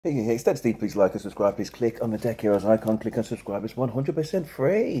Hey, stay Steve, please like and subscribe. Please click on the Deck Heroes icon. Click on subscribe. It's 100%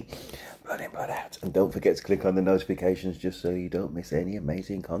 free. Blood in, blood out. And don't forget to click on the notifications just so you don't miss any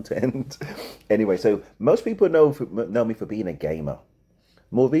amazing content. Anyway, so most people know me for being a gamer.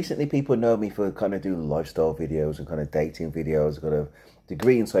 More recently, people know me for kind of doing lifestyle videos and kind of dating videos. I've got a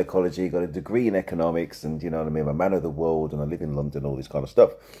degree in psychology, got a degree in economics, and you know what I mean? I'm a man of the world, and I live in London, all this kind of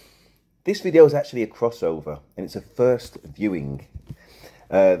stuff. This video is actually a crossover, and it's a first viewing.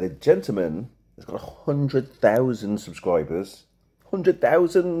 The gentleman has got 100,000 subscribers.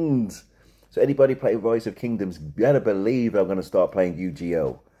 100,000! So anybody play Rise of Kingdoms, better believe I'm going to start playing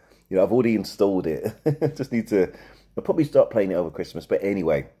Yu-Gi-Oh! You know, I've already installed it. Just need to... I'll probably start playing it over Christmas. But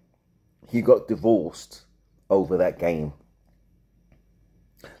anyway, he got divorced over that game.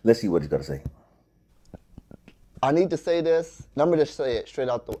 Let's see what he's got to say. I need to say this, and I'm going to just say it straight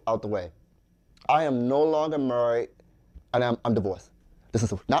out the way. I am no longer married, and I'm divorced. This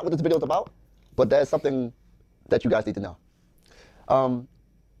is not what this video is about, but there's something that you guys need to know.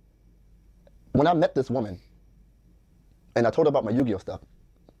 When I met this woman, and I told her about my Yu-Gi-Oh stuff,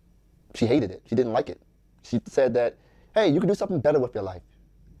 she hated it. She didn't like it. She said that, hey, you can do something better with your life.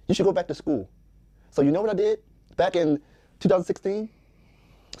 You should go back to school. So you know what I did back in 2016,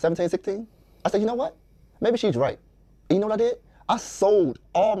 17, 16? I said, you know what? Maybe she's right. And you know what I did? I sold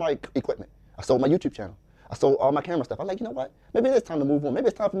all my equipment. I sold my YouTube channel. I sold all my camera stuff. I'm like, you know what? Maybe it's time to move on. Maybe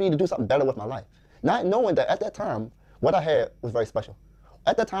it's time for me to do something better with my life. Not knowing that at that time, what I had was very special.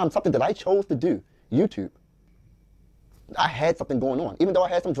 At that time, something that I chose to do, YouTube, I had something going on. Even though I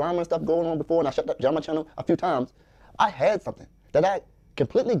had some drama and stuff going on before, and I shut down my channel a few times, I had something that I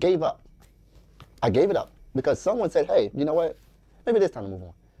completely gave up. I gave it up because someone said, hey, you know what? Maybe it is time to move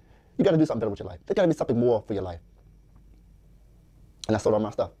on. You got to do something better with your life. There's got to be something more for your life. And I sold all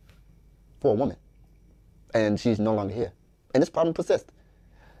my stuff for a woman. And she's no longer here. And this problem persists.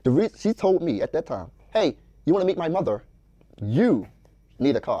 She told me at that time, hey, you want to meet my mother? You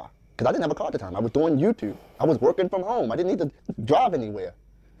need a car. Because I didn't have a car at the time. I was doing YouTube. I was working from home. I didn't need to drive anywhere.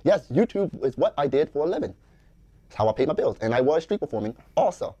 Yes, YouTube is what I did for a living. It's how I paid my bills. And I was street performing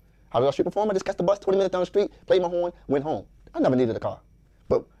also. How did I street perform? I just catch the bus 20 minutes down the street, played my horn, went home. I never needed a car.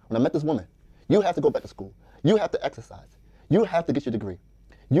 But when I met this woman, you have to go back to school. You have to exercise. You have to get your degree.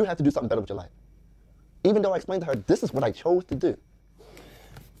 You have to do something better with your life. Even though I explained to her, this is what I chose to do.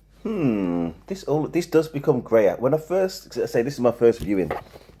 This does become grey. When I first say this is my first viewing.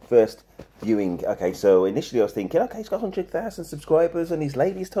 Okay, so initially I was thinking, okay, he's got 100,000 subscribers, and his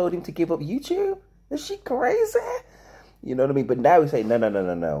lady's told him to give up YouTube. Is she crazy? You know what I mean? But now he's saying,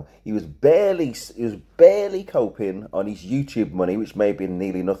 no. He was barely coping on his YouTube money, which may have been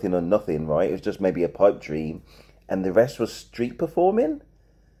nearly nothing or nothing, right? It was just maybe a pipe dream, and the rest was street performing.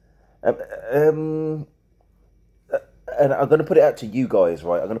 And I'm going to put it out to you guys,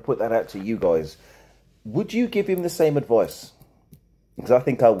 right? I'm going to put that out to you guys. Would you give him the same advice? Because I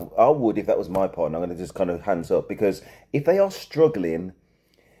think I would if that was my partner. I'm going to just kind of hands up. Because if they are struggling,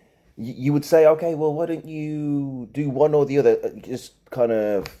 you would say, okay, well, why don't you do one or the other? Just kind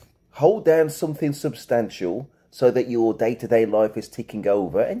of hold down something substantial so that your day-to-day life is ticking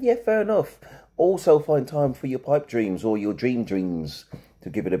over. And yeah, fair enough. Also find time for your pipe dreams or your dreams, to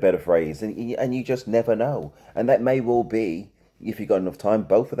give it a better phrase, and you just never know. And that may well be, if you've got enough time,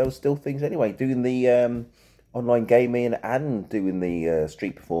 both of those still things anyway. Doing the online gaming and doing the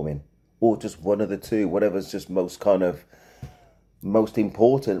street performing. Or just one of the two, whatever's just most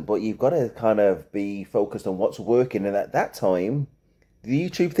important. But you've got to kind of be focused on what's working. And at that time, the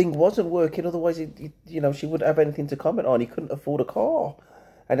YouTube thing wasn't working. Otherwise, she wouldn't have anything to comment on. He couldn't afford a car.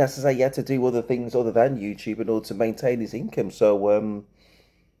 And that's to say, he had to do other things other than YouTube in order to maintain his income. So,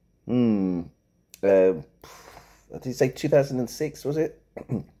 did he say 2006, was it?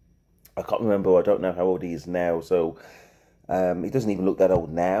 I can't remember. I don't know how old he is now. So, he doesn't even look that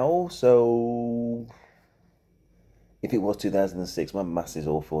old now. So, if it was 2006, my maths is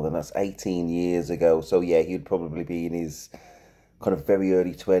awful, then that's 18 years ago. So, yeah, he'd probably be in his kind of very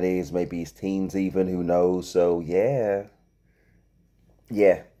early 20s, maybe his teens even, who knows. So, yeah.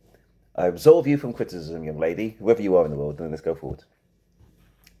 Yeah. I absolve you from criticism, young lady, whoever you are in the world, and let's go forward.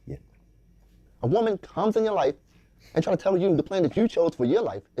 Yeah. A woman comes in your life and try to tell you the plan that you chose for your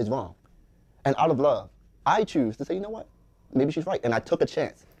life is wrong. And out of love, I choose to say, you know what? Maybe she's right. And I took a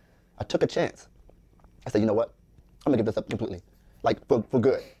chance. I said, you know what? I'm going to give this up completely. Like, for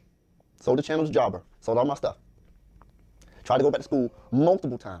good. Sold the channel to Jobber. Sold all my stuff. Tried to go back to school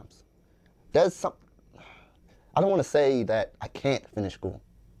multiple times. There's some... I don't want to say that I can't finish school.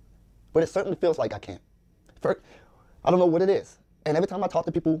 But it certainly feels like I can't. I don't know what it is. And every time I talk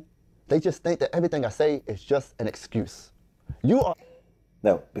to people, they just think that everything I say is just an excuse. You are...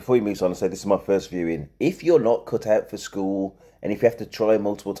 Now, before you move on, I say this is my first viewing. If you're not cut out for school, and if you have to try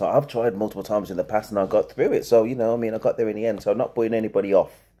multiple times, I've tried multiple times in the past and I got through it. So, I mean, I got there in the end. So I'm not putting anybody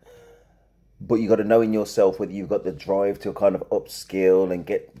off. But you got to know in yourself whether you've got the drive to kind of upskill and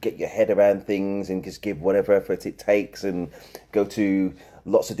get your head around things and just give whatever effort it takes and go to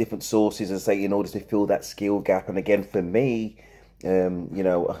lots of different sources and say in order to fill that skill gap. And again, for me, I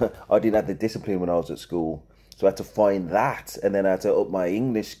didn't have the discipline when I was at school. So I had to find that, and then I had to up my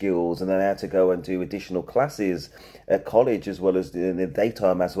English skills, and then I had to go and do additional classes at college as well as in the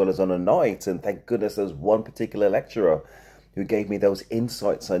daytime as well as on a night. And thank goodness there was one particular lecturer who gave me those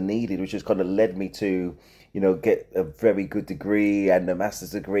insights I needed, which has kind of led me to, get a very good degree and a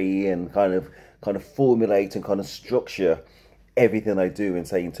master's degree and kind of formulate and kind of structure everything I do and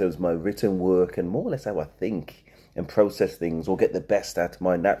say in terms of my written work and more or less how I think and process things, or get the best out of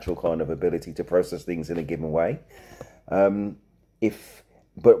my natural kind of ability to process things in a given way.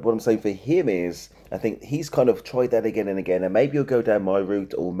 But what I'm saying for him is, I think he's kind of tried that again and again, and maybe he'll go down my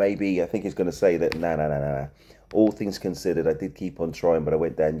route, or maybe I think he's going to say that, no. All things considered, I did keep on trying, but I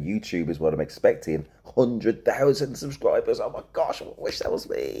went down YouTube is what I'm expecting. 100,000 subscribers. Oh my gosh, I wish that was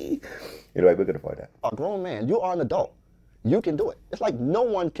me. Anyway, we're going to find out. A grown man, you are an adult. You can do it. It's like no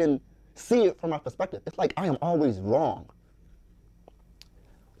one can see it from my perspective. It's like I am always wrong.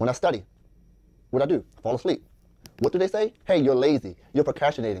 When I study, what do? I fall asleep. What do they say? Hey, you're lazy. You're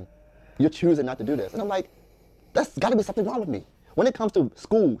procrastinating. You're choosing not to do this. And I'm like, that's got to be something wrong with me. When it comes to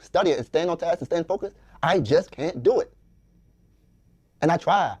school, studying, and staying on task and staying focused, I just can't do it. And I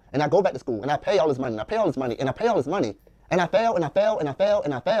try, and I go back to school, and I pay all this money, and I pay all this money, and I pay all this money, and I fail, and I fail, and I fail,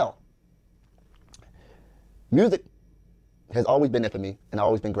 and I fail. Music has always been there for me, and I've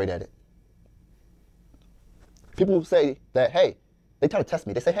always been great at it. People say that, hey, they try to test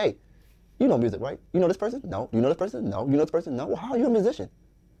me. They say, hey, you know music, right? You know this person? No. You know this person? No. You know this person? No. Well, how are you a musician?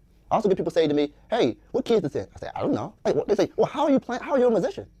 I also get people say to me, hey, what key is this in? I say, I don't know. They say, well, how are you playing? How are you a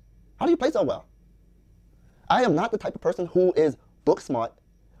musician? How do you play so well? I am not the type of person who is book smart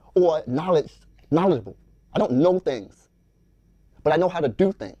or knowledgeable. I don't know things, but I know how to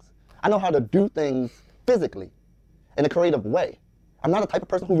do things. I know how to do things physically in a creative way. I'm not the type of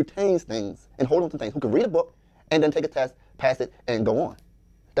person who retains things and hold on to things, who can read a book and then take a test, pass it, and go on.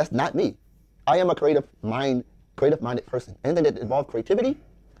 That's not me. I am a creative-minded person. Anything that involves creativity,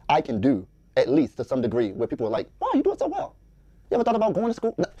 I can do, at least to some degree, where people are like, wow, you do it so well. You ever thought about going to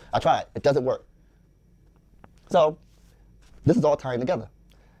school? No, I tried. It doesn't work. So this is all tying together.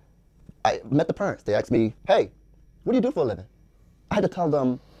 I met the parents. They asked me, hey, what do you do for a living? I had to tell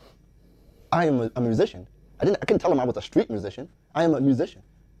them I am a musician. I couldn't tell them I was a street musician. I am a musician.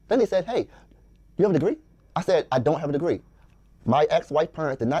 Then they said, hey, you have a degree? I said, I don't have a degree. My ex-wife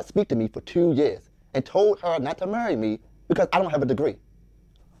parents did not speak to me for 2 years and told her not to marry me because I don't have a degree.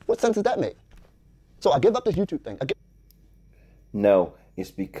 What sense does that make? So I give up this YouTube thing. No,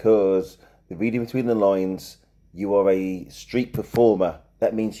 it's because the reading between the lines, you are a street performer.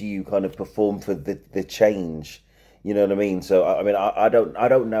 That means you kind of perform for the change. You know what I mean? So I mean, I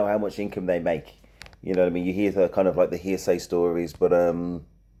don't know how much income they make. You know what I mean? You hear the kind of like the hearsay stories, but I don't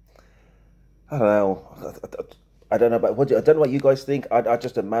know. I don't know about I don't know what you guys think. I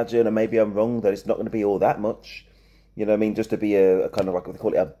just imagine, and maybe I'm wrong, that it's not going to be all that much. You know what I mean? Just to be a kind of like, they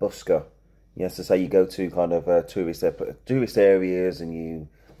call it a busker. Yes, to say you go to kind of tourist areas, and you,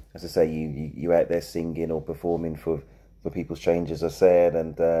 as I say, you out there singing or performing for people's change, as I said,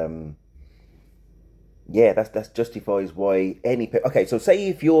 and yeah, that justifies why any. Okay, so say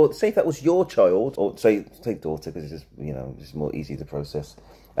if that was your child, or say daughter, because it's just, it's more easy to process.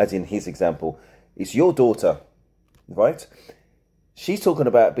 As in his example, it's your daughter, right? She's talking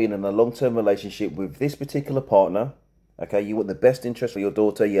about being in a long-term relationship with this particular partner. Okay, you want the best interest for your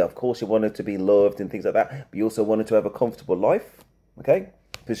daughter. Yeah, of course you want her to be loved and things like that, but you also want her to have a comfortable life. Okay,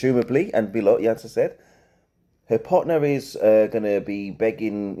 presumably, and below, yeah, as I said, her partner is going to be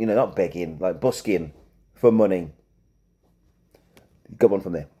begging, not begging, like busking for money. Go on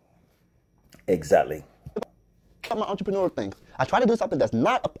from there. Exactly. My entrepreneurial things. I try to do something that's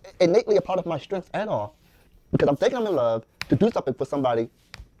not innately a part of my strengths at all, because I'm thinking I'm in love to do something for somebody,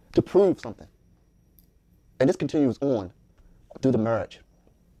 to prove something. And this continues on through the marriage.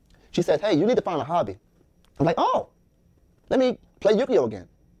 She says, hey, you need to find a hobby. I'm like, oh, let me play Yu-Gi-Oh again.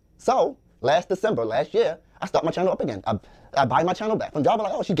 So last year, I start my channel up again. I buy my channel back from Java.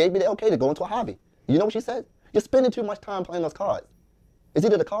 Like, oh, she gave me the okay to go into a hobby. You know what she said? You're spending too much time playing those cards. It's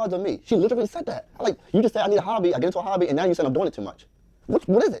either the cards or me. She literally said that. I'm like, you just said I need a hobby, I get into a hobby, and now you said I'm doing it too much.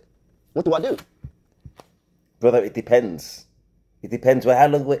 What is it? What do I do? Brother, it depends. It depends. How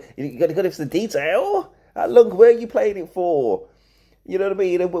long? You got to go into the detail. How long were you playing it for? You know what I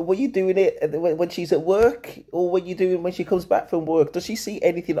mean? Were you doing it when she's at work, or were you doing when she comes back from work? Does she see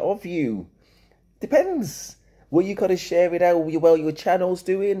anything of you? Depends. Were you kind of sharing how well your channel's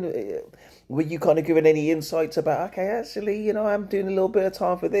doing? Were you kind of giving any insights about, okay, actually, I'm doing a little bit of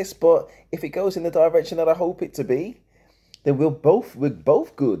time for this, but if it goes in the direction that I hope it to be, then we're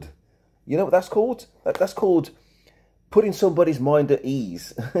both good. You know what that's called? That's called putting somebody's mind at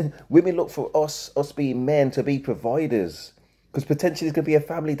ease. Women look for us being men to be providers, because potentially there's going to be a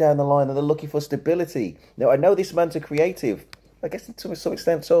family down the line and they're looking for stability. Now, I know this man's a creative. I guess to some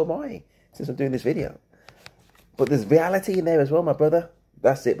extent so am I, since I'm doing this video. But there's reality in there as well, my brother.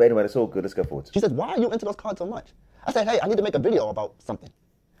 That's it. But anyway, it's all good. Let's go forward. She said, why are you into those cards so much? I said, hey, I need to make a video about something.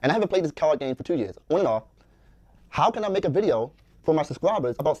 And I haven't played this card game for 2 years. On and off. How can I make a video for my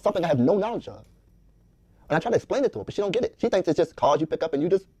subscribers about something I have no knowledge of? And I try to explain it to her, but she don't get it. She thinks it's just cards you pick up and you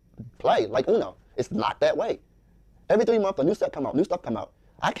just play, like Uno. It's not that way. Every 3 months, a new set come out, new stuff come out.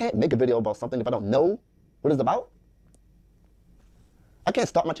 I can't make a video about something if I don't know what it's about. I can't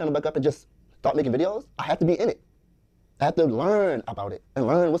start my channel back up and just start making videos. I have to be in it. I have to learn about it and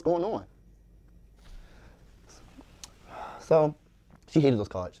learn what's going on. So she hated those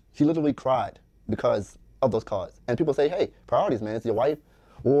cards. She literally cried because of those cards. And people say, hey, priorities, man. It's your wife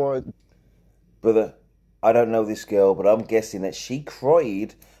or... Brother, I don't know this girl, but I'm guessing that she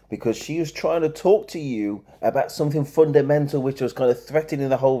cried because she was trying to talk to you about something fundamental which was kind of threatening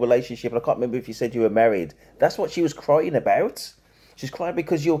the whole relationship. And I can't remember if you said you were married. That's what she was crying about. She's crying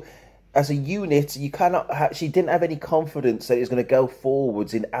because you're... As a unit, you cannot. She didn't have any confidence that it was going to go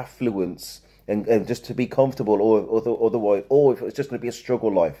forwards in affluence and just to be comfortable, or otherwise, or if it was just going to be a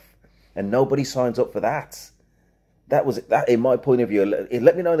struggle life, and nobody signs up for that. That was that, in my point of view.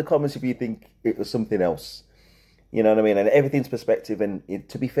 Let me know in the comments if you think it was something else. You know what I mean? And everything's perspective. And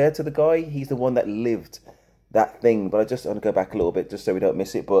to be fair to the guy, he's the one that lived that thing. But I just want to go back a little bit just so we don't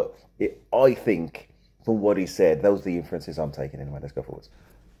miss it. But I think from what he said, those are the inferences I'm taking. Anyway, let's go forwards.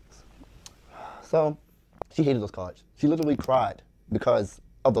 So she hated those cards. She literally cried because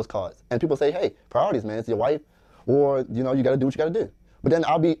of those cards. And people say, hey, priorities, man. It's your wife or, you got to do what you got to do. But then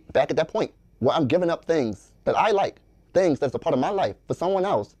I'll be back at that point where I'm giving up things that I like, things that's a part of my life for someone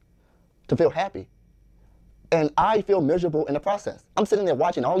else to feel happy. And I feel miserable in the process. I'm sitting there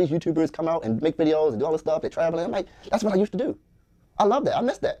watching all these YouTubers come out and make videos and do all this stuff. They're traveling. I'm like, that's what I used to do. I love that. I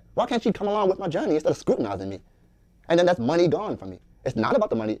miss that. Why can't she come along with my journey instead of scrutinizing me? And then that's money gone from me. It's not about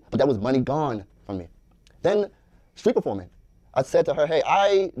the money, but that was money gone from me. Then street performing. I said to her, hey,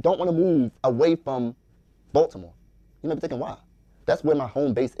 I don't want to move away from Baltimore. You may be thinking, why? That's where my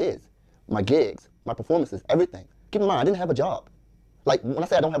home base is. My gigs, my performances, everything. Keep in mind, I didn't have a job. Like, when I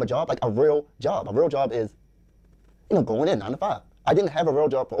say I don't have a job, like a real job. A real job is, going in 9 to 5. I didn't have a real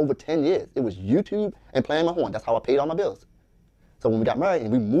job for over 10 years. It was YouTube and playing my horn. That's how I paid all my bills. So when we got married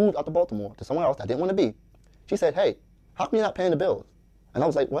and we moved out to Baltimore to somewhere else I didn't want to be, she said, hey, how come you're not paying the bills? And I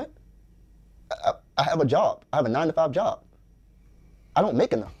was like, what? I have a job. I have a 9 to 5 job. I don't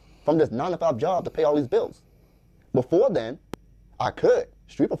make enough from this 9 to 5 job to pay all these bills. Before then, I could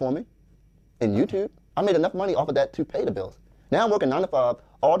street performing in YouTube. I made enough money off of that to pay the bills. Now I'm working 9 to 5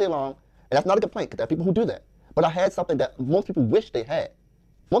 all day long, and that's not a complaint because there are people who do that. But I had something that most people wish they had.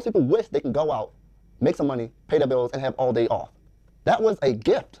 Most people wish they can go out, make some money, pay their bills, and have all day off. That was a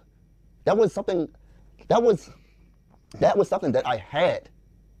gift. That was something. That was something that I had.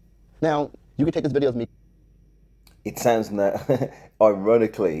 Now you can take this video as me. It sounds that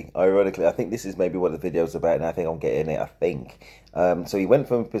ironically, I think this is maybe what the video's about, and I think I'm getting it. I think so. He went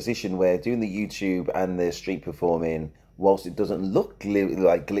from a position where doing the YouTube and the street performing, whilst it doesn't look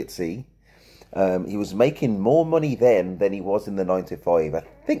like glitzy, he was making more money then than he was in the 9 to 5. I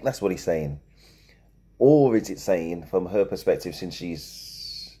think that's what he's saying. Or is it saying, from her perspective, since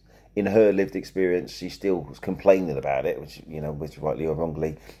she's in her lived experience, she still was complaining about it, which rightly or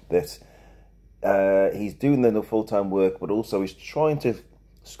wrongly, that he's doing the full-time work, but also he's trying to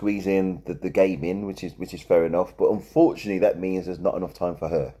squeeze in the gaming, which is fair enough. But unfortunately, that means there's not enough time for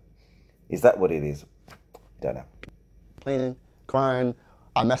her. Is that what it is? Don't know. Complaining, crying,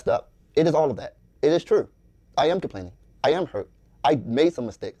 I messed up. It is all of that. It is true. I am complaining. I am hurt. I made some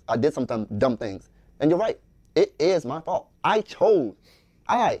mistakes. I did some dumb things. And you're right. It is my fault. I chose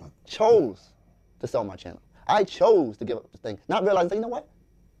to sell my channel. I chose to give up this thing, not realizing that, you know what?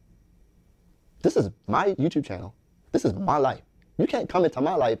 This is my YouTube channel. This is my life. You can't come into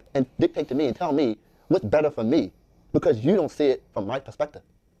my life and dictate to me and tell me what's better for me because you don't see it from my perspective.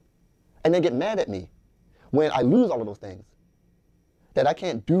 And then get mad at me when I lose all of those things that I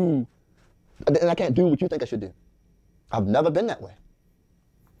can't do, and I can't do what you think I should do. I've never been that way.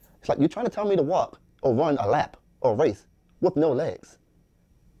 It's like you're trying to tell me to walk or run a lap or a race with no legs.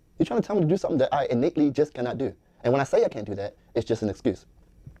 You're trying to tell me to do something that I innately just cannot do. And when I say I can't do that, it's just an excuse.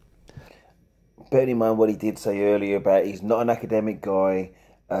 Bearing in mind what he did say earlier about he's not an academic guy.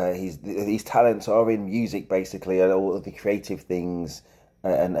 His talents are in music, basically, and all of the creative things,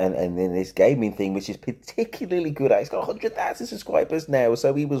 and then this gaming thing, which is particularly good at. He's got 100,000 subscribers now,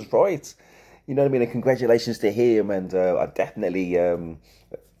 so he was right. You know what I mean? And congratulations to him. And I definitely,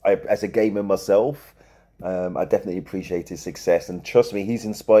 as a gamer myself, I definitely appreciate his success. And trust me, he's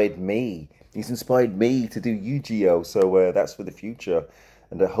inspired me. He's inspired me to do Yu-Gi-Oh! So that's for the future.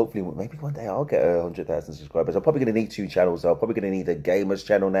 And hopefully, maybe one day I'll get 100,000 subscribers. I'm probably going to need 2 channels. I'm probably going to need a gamers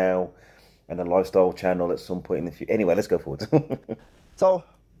channel now and a lifestyle channel at some point in the future. Anyway, let's go forward. So,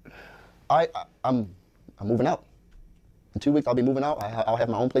 I'm moving out. In 2 weeks, I'll be moving out. I'll have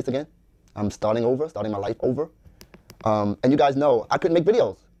my own place again. I'm starting my life over. And you guys know I couldn't make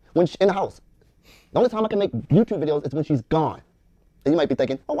videos when she's in the house. The only time I can make YouTube videos is when she's gone. And you might be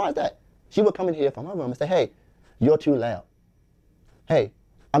thinking, oh, why is that? She would come in here from my room and say, hey, you're too loud. Hey,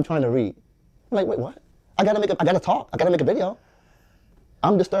 I'm trying to read. I'm like, wait, what? I gotta talk. I gotta make a video.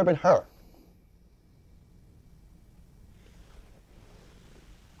 I'm disturbing her.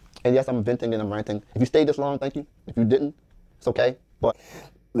 And yes, I'm venting and I'm ranting. If you stayed this long, thank you. If you didn't, it's okay. But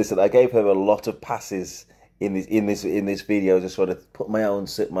listen, I gave her a lot of passes in this video, just sort of put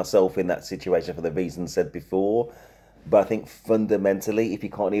myself in that situation for the reasons said before. But I think fundamentally, if you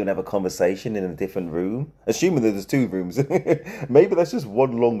can't even have a conversation in a different room, assuming that there's 2 rooms, maybe that's just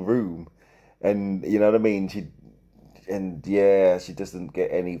one long room, and you know what I mean. She doesn't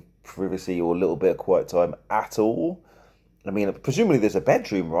get any privacy or a little bit of quiet time at all. I mean, presumably there's a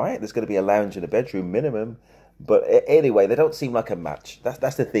bedroom, right? There's going to be a lounge in a bedroom minimum. But anyway, they don't seem like a match.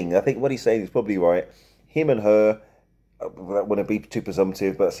 That's the thing. I think what he's saying is probably right. Him and her, I don't want to be too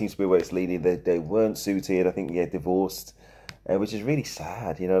presumptive, but that seems to be where it's leading. They weren't suited. I think, divorced, which is really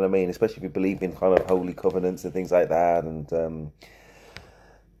sad, you know what I mean? Especially if you believe in kind of holy covenants and things like that. And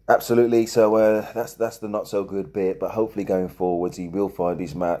absolutely, so that's the not so good bit. But hopefully going forwards, he will find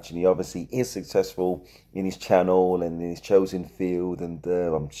his match, and he obviously is successful in his channel and in his chosen field. And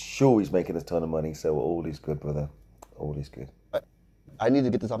I'm sure he's making a ton of money. So all is good, brother. All is good. I need to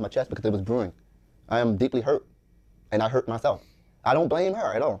get this off my chest because it was brewing. I am deeply hurt. And I hurt myself. I don't blame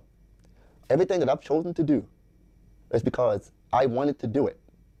her at all. Everything that I've chosen to do is because I wanted to do it.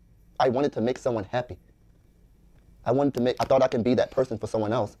 I wanted to make someone happy. I thought I can be that person for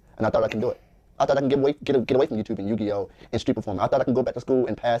someone else, and I thought I can do it. I thought I can get away from YouTube and Yu-Gi-Oh! And street performing. I thought I can go back to school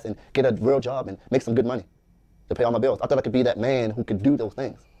and pass and get a real job and make some good money to pay all my bills. I thought I could be that man who could do those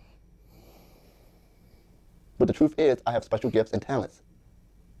things. But the truth is, I have special gifts and talents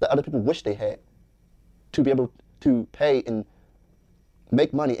that other people wish they had to be able to pay and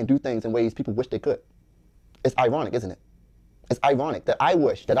make money and do things in ways people wish they could. It's ironic, isn't it? It's ironic that I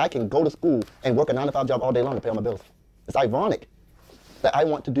wish that I can go to school and work a 9-to-5 job all day long to pay all my bills. It's ironic that I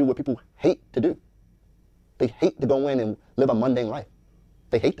want to do what people hate to do. They hate to go in and live a mundane life.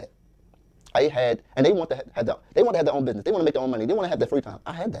 They hate that. And they want to have their own business. They want to make their own money. They want to have their free time.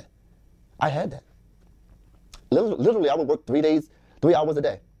 I had that. Literally, I would work 3 hours a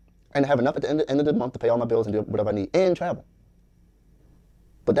day, and have enough at the end of the month to pay all my bills and do whatever I need and travel.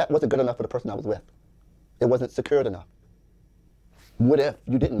 But that wasn't good enough for the person I was with. It wasn't secured enough. What if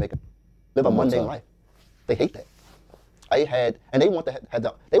you didn't live a mundane life? They hate that. And they want to have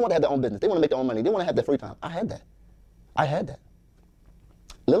their own business. They want to make their own money. They want to have their free time. I had that.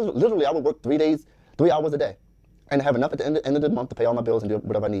 Literally, I would work 3 hours a day, and have enough at the end of the month to pay all my bills and do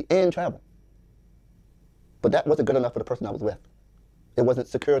whatever I need and travel. But that wasn't good enough for the person I was with. It wasn't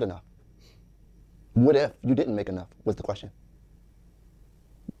secured enough. What if you didn't make enough was the question.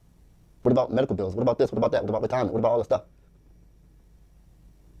 What about medical bills? What about this? What about that? What about retirement? What about all this stuff?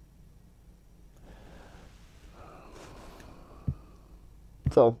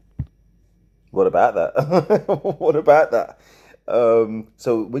 So, what about that? What about that?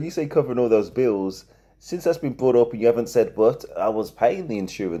 So when you say covering all those bills, since that's been brought up and you haven't said, but I was paying the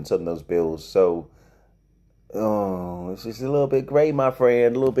insurance on those bills, so it's just a little bit grey, my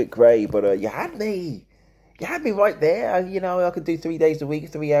friend, a little bit grey. But you had me right there. I could do 3 days a week,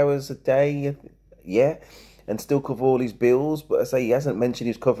 3 hours a day, and still cover all these bills. But I say he hasn't mentioned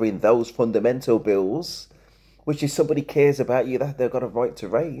he's covering those fundamental bills, which if somebody cares about you, that they've got a right to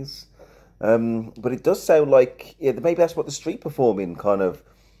raise. But it does sound like maybe that's what the street performing kind of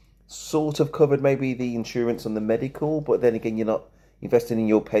sort of covered, maybe the insurance and the medical. But then again, you're not investing in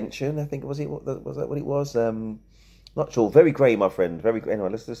your pension. I think was that what it was? Not sure. Very grey, my friend. Very grey. Anyway,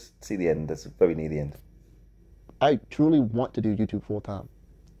 let's just see the end. That's very near the end. I truly want to do YouTube full time,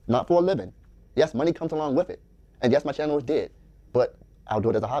 not for a living. Yes, money comes along with it. And yes, my channel is dead, but I'll do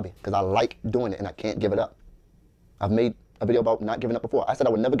it as a hobby because I like doing it and I can't give it up. I've made a video about not giving up before. I said I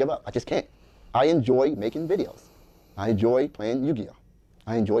would never give up. I just can't. I enjoy making videos. I enjoy playing Yu-Gi-Oh!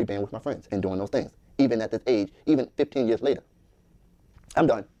 I enjoy being with my friends and doing those things, even at this age, even 15 years later. I'm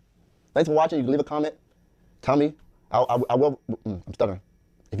done. Thanks for watching. You can leave a comment. Tell me. I will. I'm stuttering.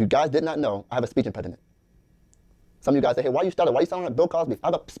 If you guys did not know, I have a speech impediment. Some of you guys say, hey, why you stutter? Why you sound like Bill Cosby? I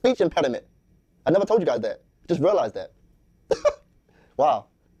have a speech impediment. I never told you guys that. Just realized that. Wow.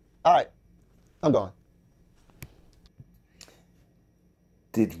 All right. I'm going.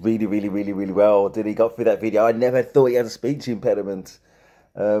 Did really, really, really, really well. Did he got through that video? I never thought he had a speech impediment.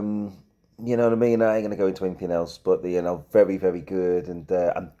 You know what I mean? I ain't gonna go into anything else, but very, very good. And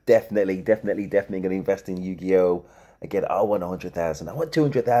I'm definitely going to invest in Yu-Gi-Oh! Again, I want 100,000. I want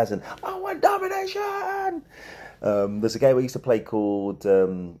 200,000. I want domination. There's a game I used to play called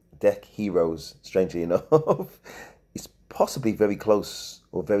Deck Heroes. Strangely enough, it's possibly very close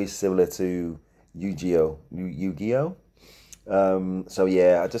or very similar to Yu-Gi-Oh! So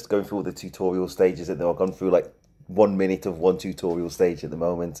yeah, I just going through all the tutorial stages, and I've gone through like 1 minute of one tutorial stage at the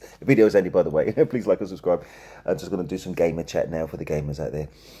moment. The video is ending, by the way. Please like and subscribe. I'm just going to do some gamer chat now for the gamers out there.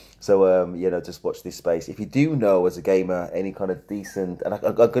 So just watch this space. If you do know as a gamer any kind of decent, and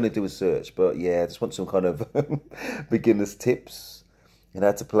I'm going to do a search, but yeah, I just want some kind of beginners tips and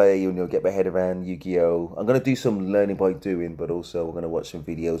how to play, get my head around Yu-Gi-Oh! I'm going to do some learning by doing, but also I'm going to watch some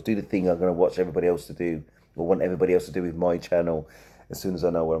videos, do the thing I'm going to watch everybody else to do, or want everybody else to do with my channel as soon as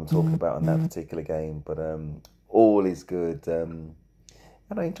I know what I'm talking about on that particular game. But all is good. And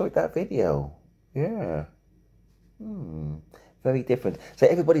I enjoyed that video. Yeah. Very different. So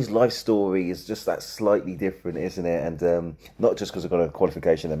everybody's life story is just that slightly different, isn't it? And not just because I've got a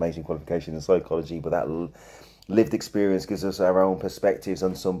qualification, amazing qualification in psychology, but that lived experience gives us our own perspectives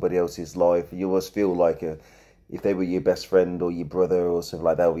on somebody else's life. You always feel like if they were your best friend or your brother or something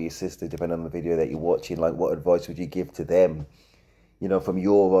like that, or your sister, depending on the video that you're watching, like what advice would you give to them, from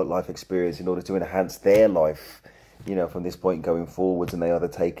your life experience in order to enhance their life, from this point going forwards, and they either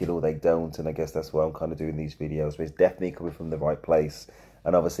take it or they don't. And I guess that's why I'm kind of doing these videos, but it's definitely coming from the right place.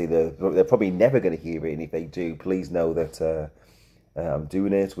 And obviously they're probably never going to hear it, and if they do, please know that I'm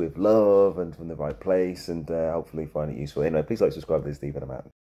doing it with love and from the right place, and hopefully find it useful. Anyway, please like, subscribe to this, Steve, and I'm out.